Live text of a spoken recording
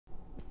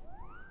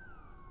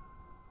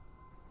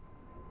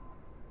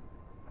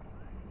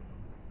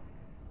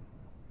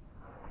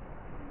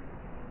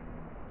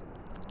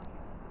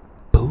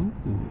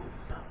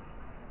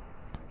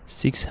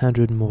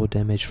600 more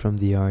damage from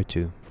the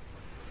R2.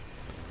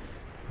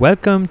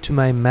 Welcome to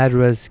my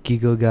MADARAS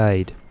Giggle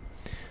Guide,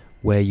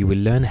 where you will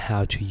learn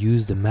how to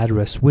use the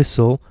MADARAS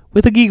whistle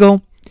with a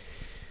giggle.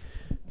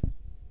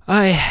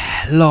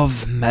 I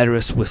love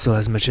MADARAS whistle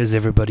as much as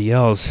everybody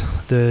else.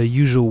 The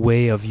usual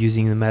way of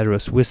using the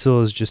MADARAS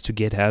whistle is just to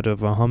get out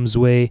of a harm's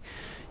way.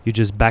 You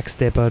just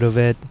backstep out of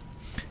it.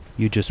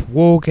 You just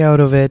walk out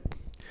of it.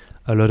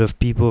 A lot of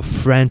people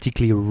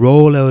frantically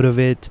roll out of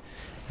it.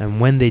 And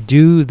when they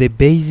do, they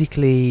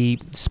basically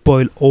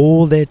spoil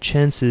all their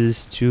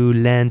chances to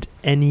land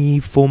any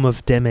form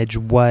of damage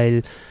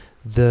while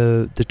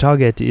the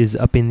target is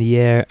up in the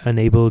air,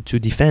 unable to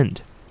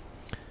defend.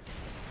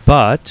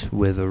 But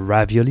with a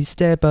ravioli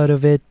step out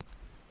of it,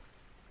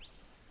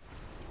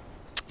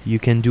 you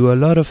can do a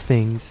lot of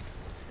things.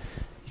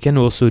 You can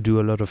also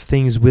do a lot of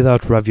things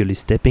without ravioli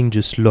stepping,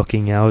 just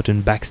locking out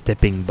and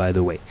backstepping, by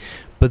the way.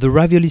 But the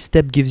ravioli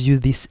step gives you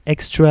this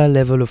extra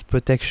level of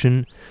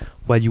protection.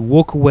 While you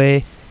walk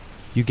away,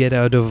 you get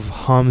out of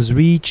harm's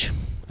reach,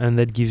 and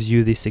that gives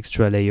you this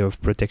extra layer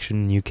of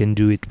protection. You can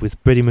do it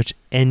with pretty much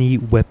any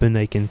weapon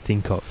I can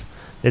think of.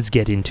 Let's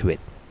get into it.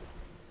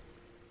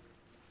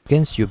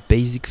 Against your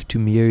basic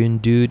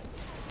Pthumerian dude,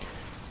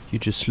 you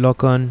just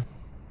lock on,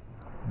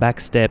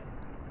 backstep,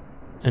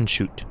 and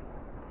shoot.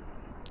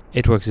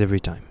 It works every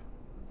time.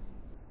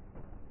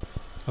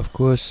 Of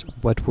course,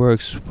 what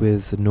works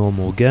with the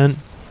normal gun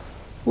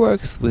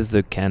works with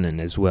the cannon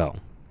as well.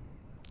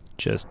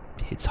 Just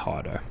hits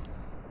harder.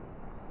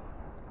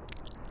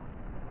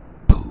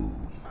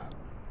 Boom.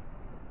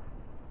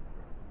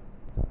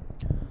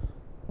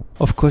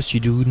 Of course, you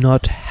do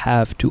not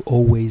have to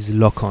always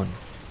lock on.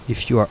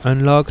 If you are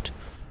unlocked,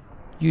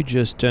 you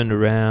just turn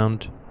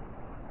around,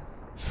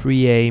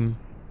 free aim,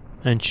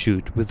 and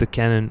shoot. With the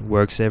cannon,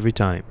 works every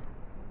time.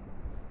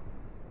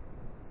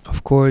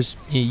 Of course,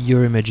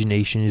 your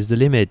imagination is the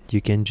limit.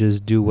 You can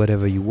just do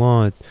whatever you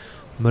want.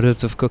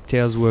 Molotov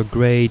cocktails work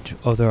great.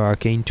 Other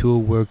arcane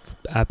tools work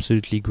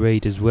absolutely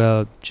great as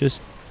well.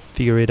 Just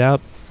figure it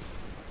out.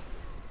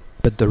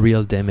 But the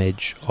real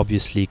damage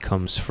obviously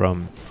comes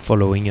from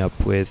following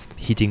up with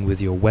hitting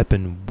with your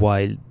weapon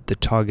while the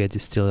target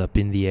is still up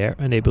in the air,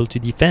 unable to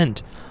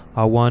defend.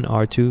 R1,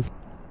 R2,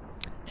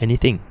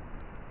 anything.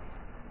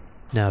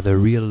 Now the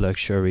real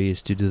luxury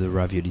is to do the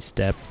ravioli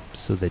step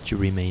so that you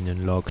remain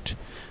unlocked,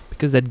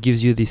 because that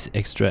gives you this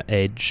extra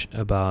edge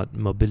about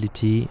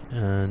mobility,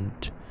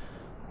 and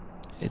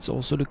it's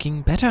also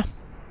looking better.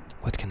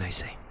 What can I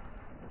say?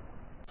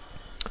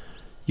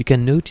 You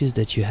can notice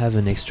that you have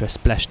an extra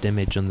splash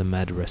damage on the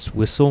MADARAS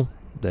whistle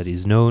that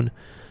is known.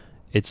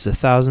 It's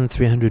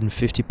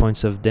 1,350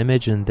 points of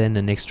damage and then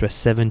an extra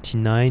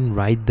 79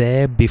 right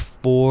there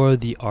before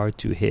the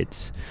R2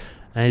 hits.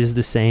 And it's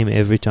the same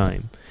every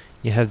time.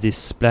 You have this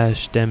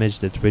splash damage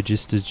that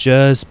registers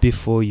just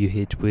before you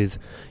hit with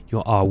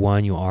your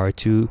R1, your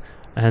R2,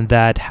 and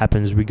that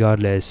happens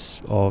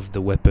regardless of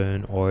the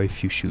weapon or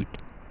if you shoot.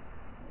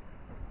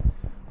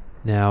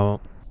 Now,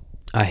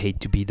 I hate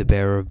to be the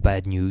bearer of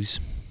bad news,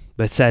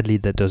 but sadly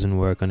that doesn't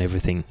work on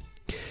everything.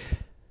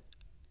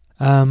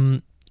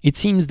 It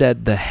seems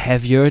that the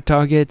heavier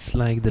targets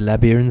like the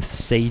labyrinth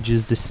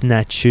sages, the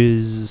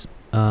snatches,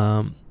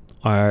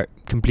 are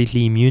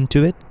completely immune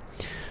to it,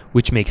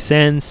 which makes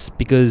sense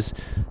because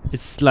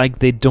it's like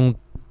they don't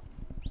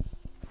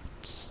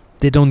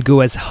go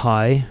as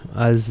high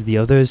as the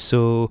others.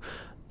 So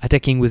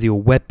attacking with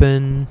your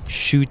weapon,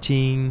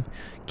 shooting,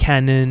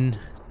 cannon,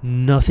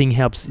 nothing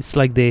helps. It's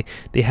like they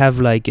have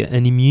like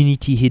an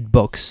immunity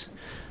hitbox,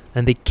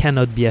 and they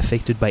cannot be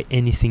affected by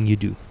anything you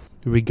do,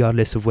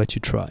 regardless of what you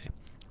try.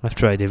 I've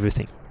tried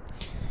everything.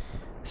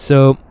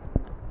 So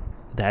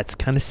that's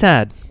kind of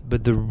sad.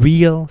 But the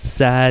real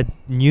sad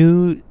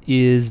news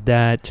is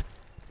that,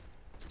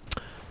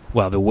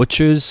 well, the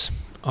Watchers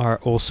are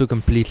also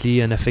completely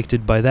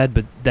unaffected by that,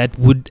 but that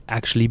would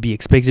actually be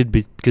expected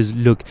because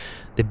look,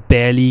 they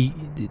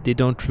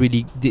don't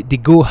really, they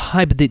go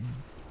high, but they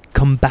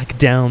come back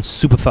down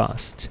super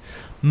fast,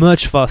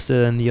 much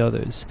faster than the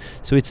others.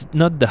 So it's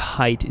not the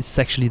height, it's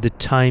actually the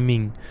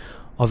timing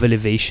of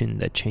elevation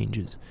that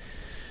changes.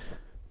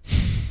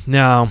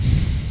 Now,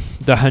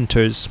 the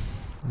hunters.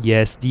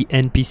 Yes, the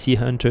NPC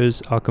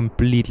hunters are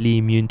completely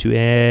immune to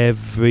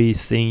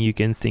everything you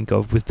can think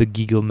of with the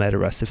Giggle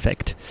MADARAS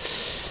effect.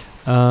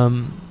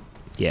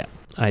 Yeah,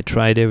 I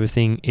tried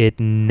everything. It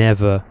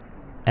never,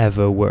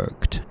 ever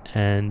worked.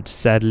 And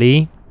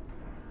sadly,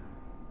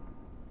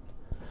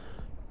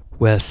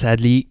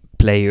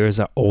 players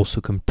are also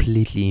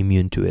completely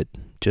immune to it,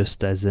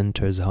 just as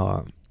hunters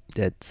are.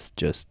 That's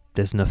just,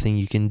 there's nothing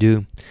you can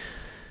do.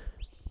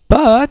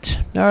 But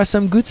there are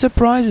some good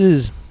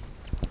surprises.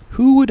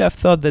 Who would have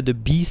thought that a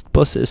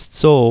beast-possessed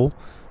soul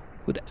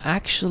would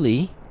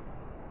actually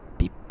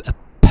be a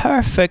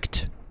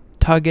perfect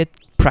target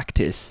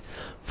practice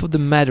for the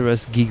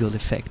MADARAS giggle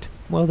effect?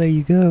 Well, there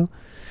you go.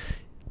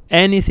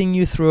 Anything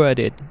you throw at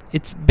it,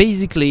 it's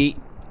basically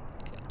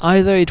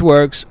either it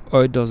works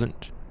or it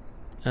doesn't.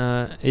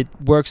 It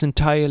works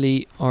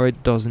entirely or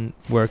it doesn't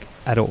work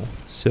at all.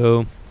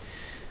 So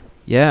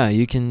yeah,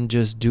 you can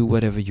just do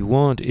whatever you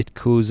want. It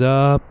goes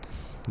up,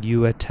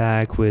 you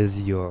attack with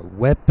your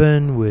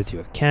weapon, with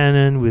your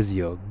cannon, with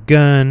your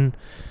gun.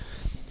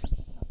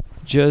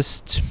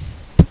 Just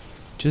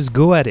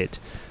go at it.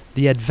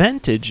 The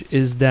advantage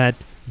is that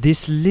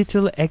this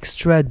little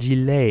extra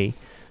delay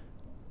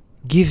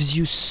gives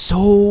you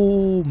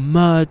so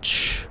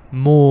much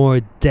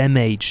more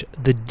damage.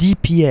 The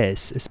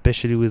DPS,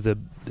 especially with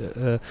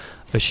a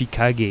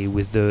Shikage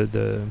with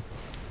the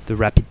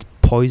rapid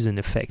poison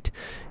effect,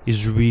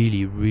 is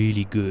really,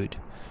 really good.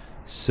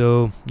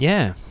 So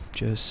yeah,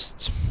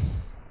 just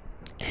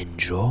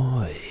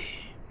enjoy.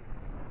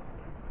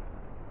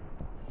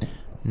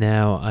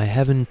 Now, I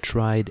haven't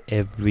tried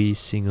every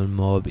single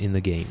mob in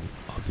the game,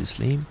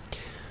 obviously,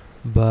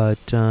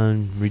 but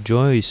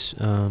rejoice.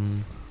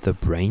 The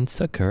brain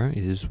sucker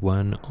is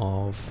one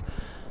of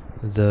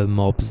the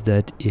mobs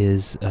that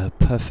is a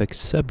perfect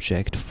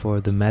subject for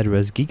the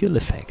MADARAS giggle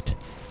effect.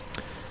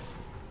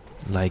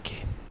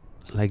 Like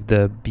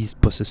the beast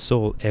possessed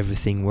soul,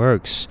 everything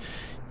works.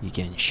 You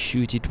can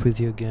shoot it with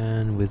your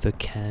gun, with a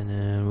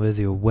cannon, with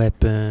your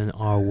weapon,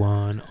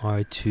 R1,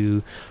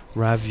 R2,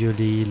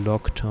 ravioli,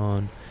 locked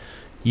on.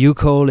 You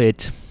call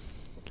it.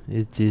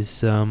 It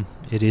is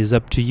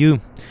up to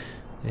you.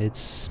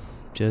 It's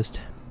just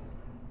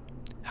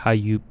how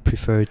you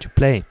prefer to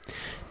play.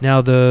 Now,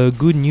 the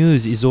good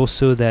news is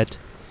also that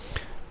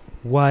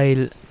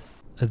while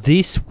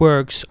this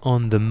works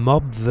on the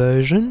mob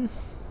version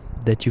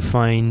that you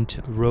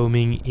find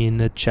roaming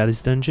in a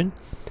chalice dungeon,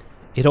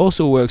 it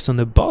also works on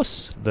the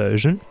boss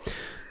version.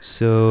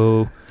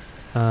 So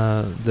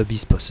the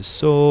beast possessed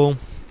soul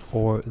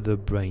or the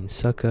brain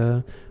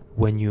sucker,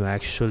 when you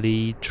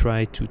actually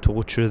try to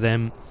torture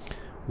them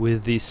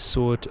with this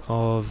sort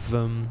of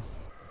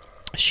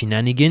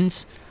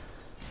shenanigans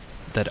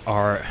that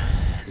are,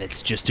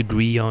 let's just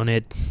agree on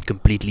it,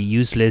 completely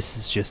useless.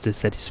 It's just a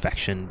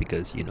satisfaction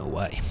because you know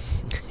why.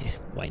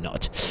 Why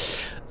not?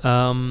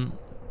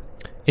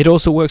 It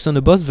also works on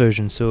the boss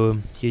version, so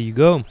here you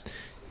go.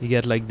 You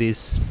get like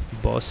this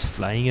boss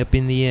flying up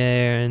in the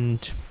air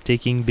and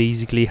taking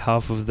basically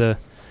half of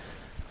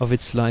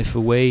its life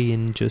away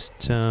in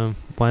just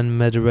one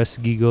MADARAS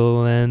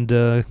giggle and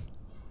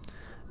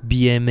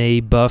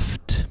BMA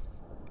buffed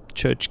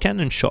church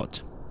cannon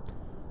shot.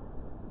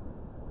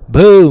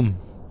 Boom!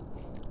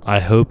 I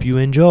hope you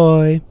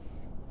enjoy.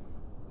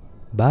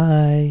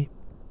 Bye.